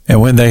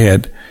when they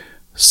had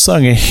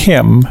sung a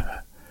hymn,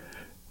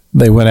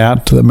 they went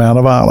out to the Mount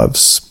of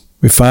Olives.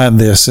 We find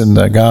this in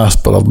the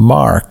Gospel of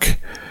Mark.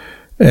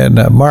 And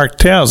Mark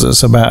tells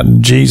us about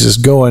Jesus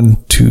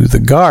going to the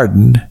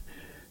garden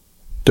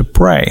to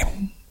pray.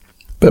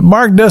 But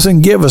Mark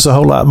doesn't give us a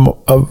whole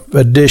lot of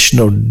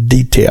additional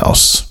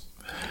details.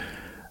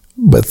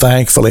 But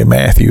thankfully,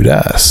 Matthew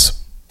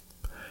does.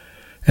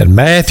 And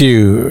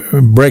Matthew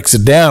breaks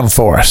it down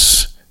for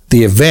us,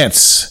 the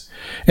events.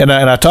 And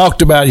I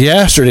talked about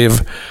yesterday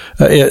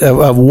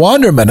of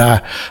wonderment.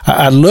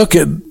 I look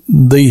at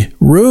the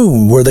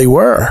room where they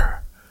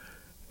were,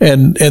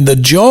 and the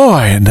joy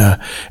and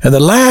the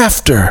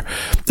laughter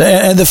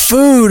and the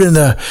food and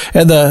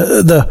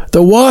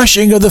the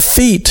washing of the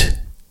feet.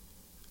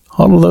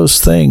 All of those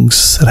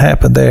things that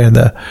happened there, and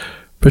the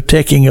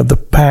partaking of the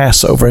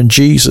Passover, and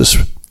Jesus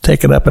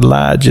taking up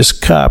Elijah's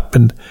cup,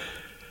 and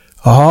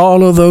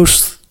all of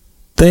those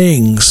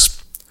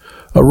things.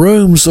 A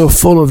room so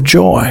full of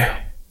joy,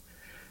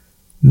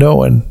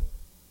 knowing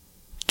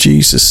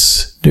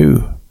Jesus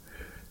knew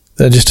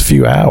that in just a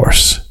few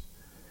hours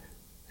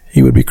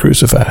he would be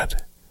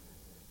crucified.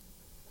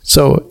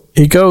 So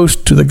he goes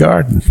to the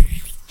garden,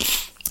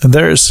 and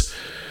there's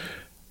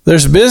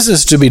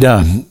business to be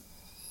done,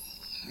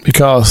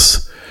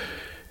 because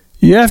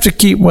you have to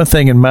keep one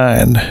thing in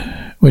mind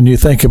when you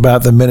think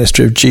about the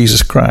ministry of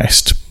Jesus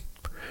Christ.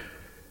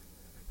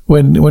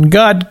 When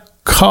God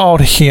called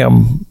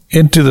him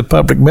into the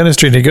public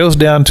ministry, and he goes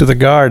down to the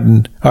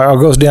garden, or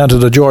goes down to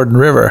the Jordan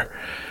River,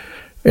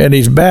 and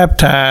he's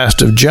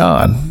baptized of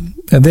John,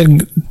 and then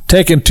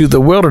taken to the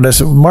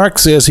wilderness. Mark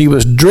says he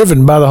was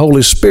driven by the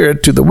Holy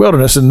Spirit to the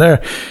wilderness, and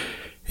there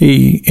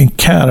he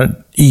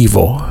encountered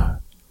evil,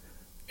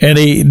 and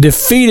he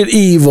defeated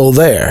evil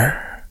there.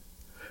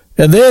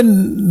 And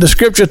then the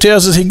scripture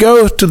tells us he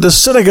goes to the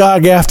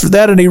synagogue after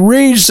that, and he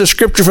reads the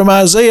scripture from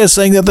Isaiah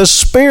saying that the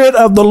Spirit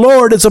of the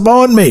Lord is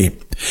upon me.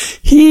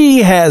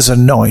 He has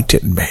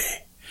anointed me.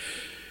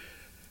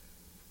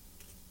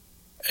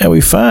 And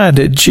we find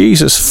that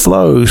Jesus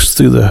flows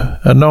through the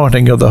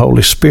anointing of the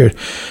Holy Spirit.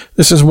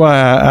 This is why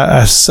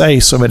I say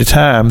so many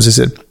times is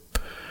that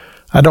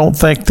I don't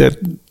think that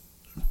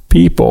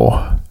people,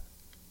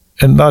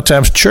 and a lot of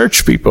times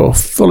church people,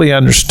 fully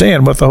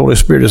understand what the Holy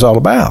Spirit is all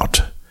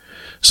about.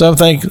 Some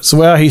think,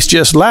 well, he's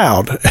just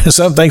loud.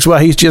 Some think, well,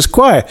 he's just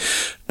quiet.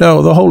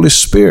 No, the Holy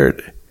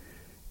Spirit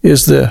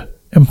is the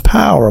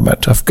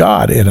empowerment of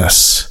God in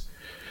us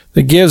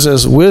that gives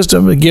us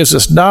wisdom, it gives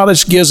us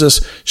knowledge, gives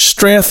us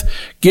strength,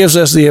 gives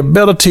us the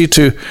ability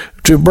to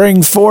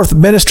bring forth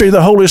ministry.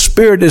 The Holy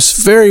Spirit is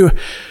very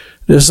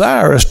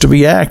desirous to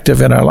be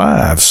active in our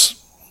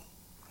lives.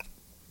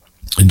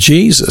 And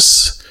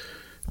Jesus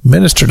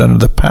ministered under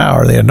the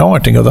power, the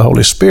anointing of the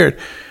Holy Spirit,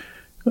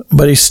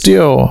 but he's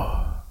still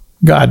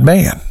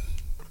God-man.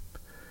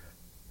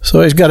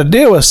 So he's got to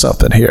deal with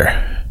something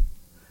here.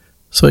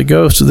 So he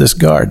goes to this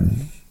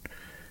garden.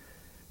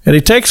 And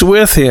he takes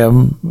with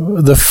him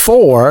the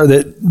four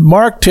that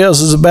Mark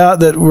tells us about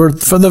that were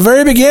from the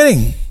very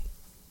beginning.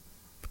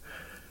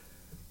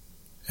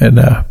 And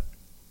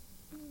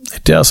he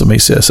tells him, he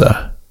says,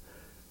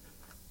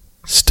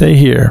 stay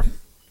here,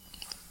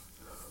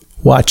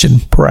 watch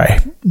and pray.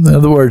 In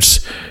other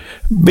words,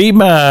 be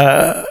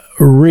my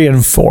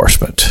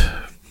reinforcement.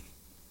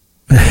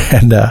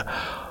 And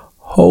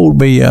hold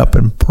me up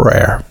in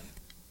prayer.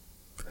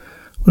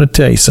 I'm going to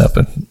tell you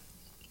something.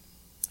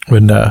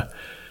 When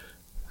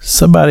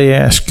somebody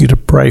asks you to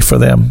pray for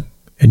them,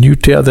 and you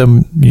tell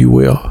them you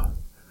will,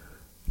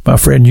 my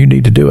friend, you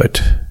need to do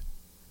it,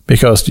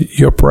 because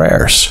your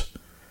prayers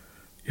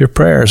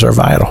are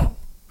vital.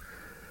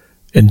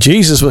 And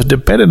Jesus was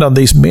dependent on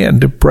these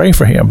men to pray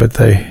for him, but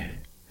they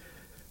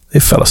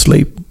fell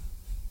asleep.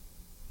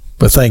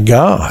 But thank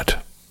God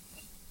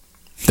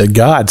that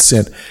God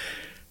sent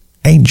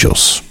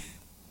angels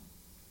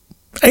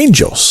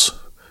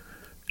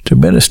to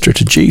minister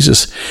to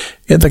Jesus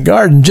in the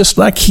garden, just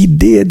like he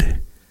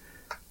did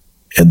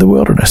in the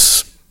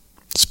wilderness.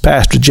 It's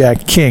Pastor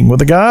Jack King with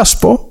the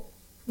gospel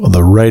on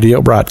the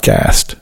radio broadcast.